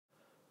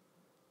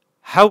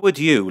How would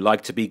you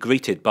like to be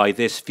greeted by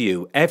this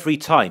view every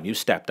time you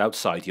stepped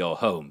outside your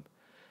home?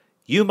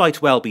 You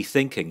might well be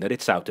thinking that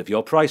it's out of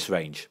your price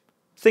range.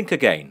 Think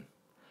again.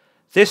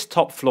 This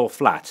top floor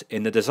flat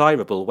in the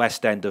desirable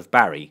West End of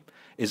Barry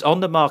is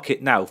on the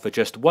market now for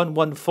just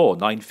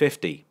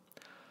 $114,950.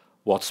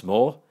 What's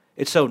more,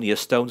 it's only a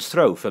stone's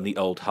throw from the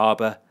Old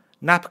Harbour,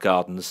 Knapp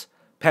Gardens,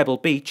 Pebble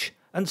Beach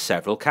and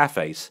several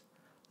cafes.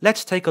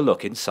 Let's take a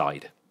look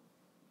inside.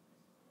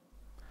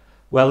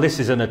 Well, this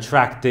is an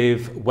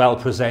attractive,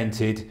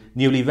 well-presented,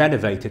 newly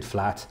renovated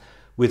flat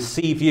with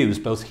sea views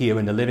both here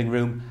in the living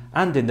room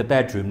and in the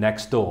bedroom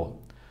next door.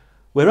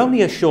 We're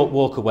only a short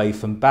walk away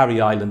from Barry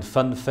Island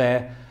Fun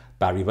Fair,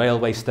 Barry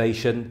Railway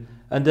Station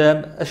and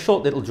a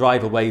short little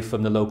drive away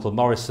from the local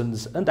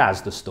Morrisons and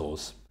Asda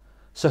stores.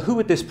 So who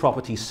would this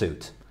property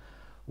suit?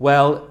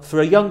 Well,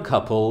 for a young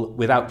couple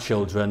without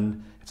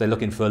children, if they're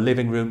looking for a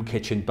living room,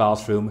 kitchen,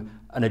 bathroom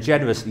and a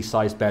generously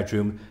sized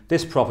bedroom,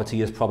 this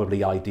property is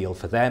probably ideal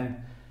for them.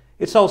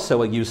 It's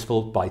also a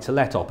useful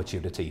buy-to-let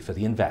opportunity for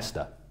the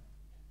investor.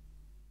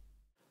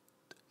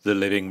 The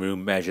living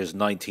room measures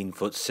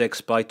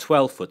 19'6" by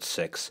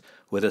 12'6",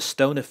 with a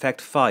stone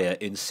effect fire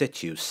in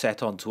situ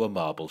set onto a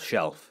marble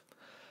shelf.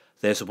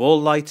 There's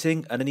wall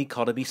lighting and an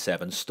Economy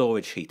 7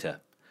 storage heater.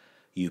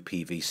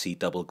 UPVC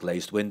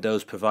double-glazed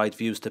windows provide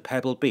views to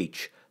Pebble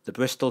Beach, the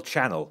Bristol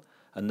Channel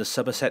and the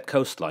Somerset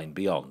coastline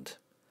beyond.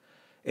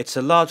 It's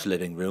a large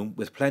living room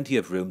with plenty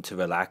of room to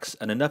relax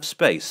and enough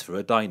space for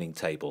a dining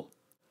table.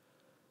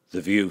 The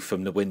view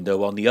from the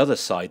window on the other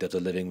side of the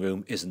living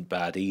room isn't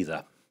bad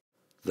either.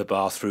 The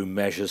bathroom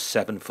measures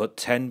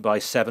 7'10" by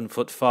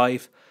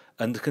 7'5"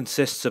 and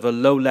consists of a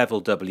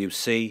low-level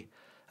WC,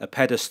 a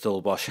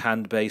pedestal wash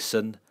hand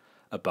basin,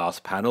 a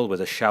bath panel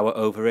with a shower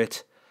over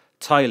it,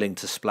 tiling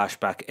to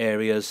splashback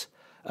areas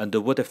and a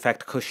wood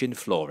effect cushion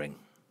flooring.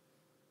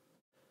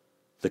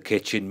 The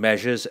kitchen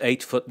measures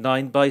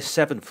 8'9" by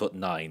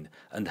 7'9"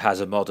 and has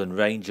a modern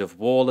range of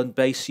wall and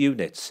base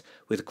units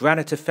with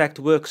granite effect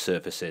work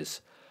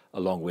surfaces,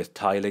 along with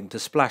tiling to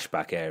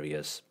splashback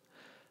areas.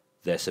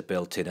 There's a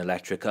built-in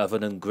electric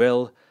oven and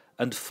grill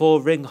and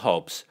 4 ring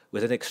hobs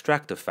with an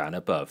extractor fan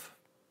above.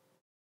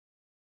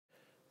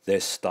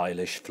 There's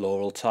stylish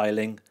floral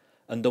tiling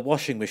and the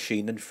washing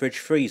machine and fridge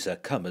freezer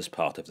come as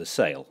part of the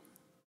sale.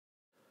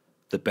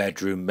 The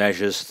bedroom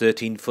measures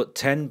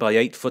 13'10" by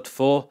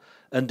 8'4"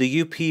 and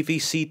the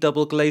UPVC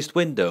double-glazed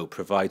window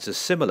provides a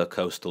similar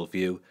coastal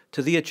view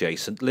to the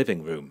adjacent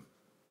living room.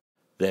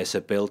 There's a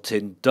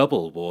built-in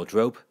double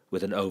wardrobe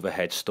with an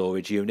overhead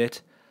storage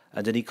unit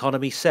and an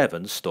Economy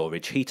 7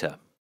 storage heater.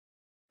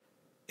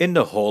 In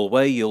the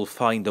hallway you'll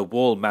find a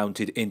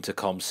wall-mounted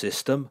intercom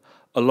system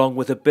along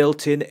with a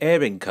built-in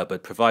airing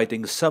cupboard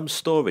providing some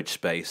storage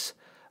space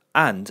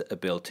and a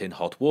built-in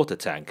hot water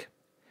tank.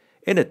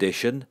 In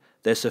addition,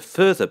 there's a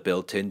further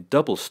built-in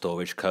double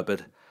storage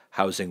cupboard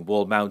housing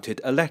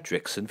wall-mounted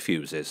electrics and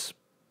fuses.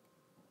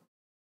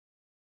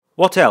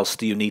 What else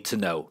do you need to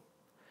know?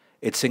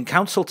 It's in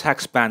Council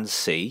Tax Band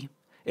C,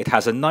 it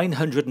has a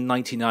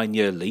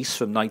 999-year lease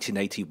from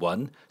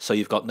 1981, so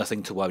you've got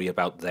nothing to worry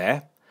about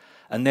there,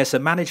 and there's a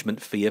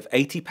management fee of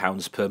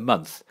 £80 per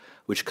month,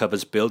 which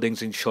covers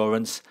buildings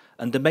insurance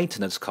and the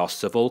maintenance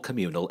costs of all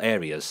communal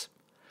areas.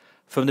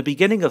 From the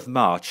beginning of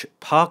March,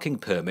 parking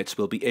permits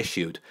will be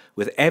issued,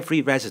 with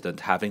every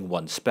resident having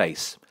one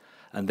space,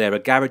 and there are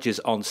garages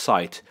on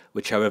site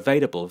which are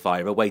available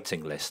via a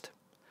waiting list.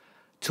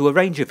 To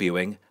arrange a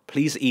viewing,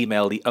 please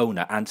email the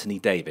owner Anthony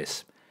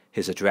Davies.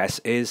 His address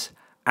is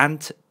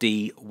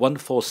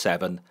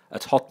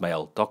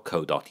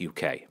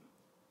antd147@hotmail.co.uk.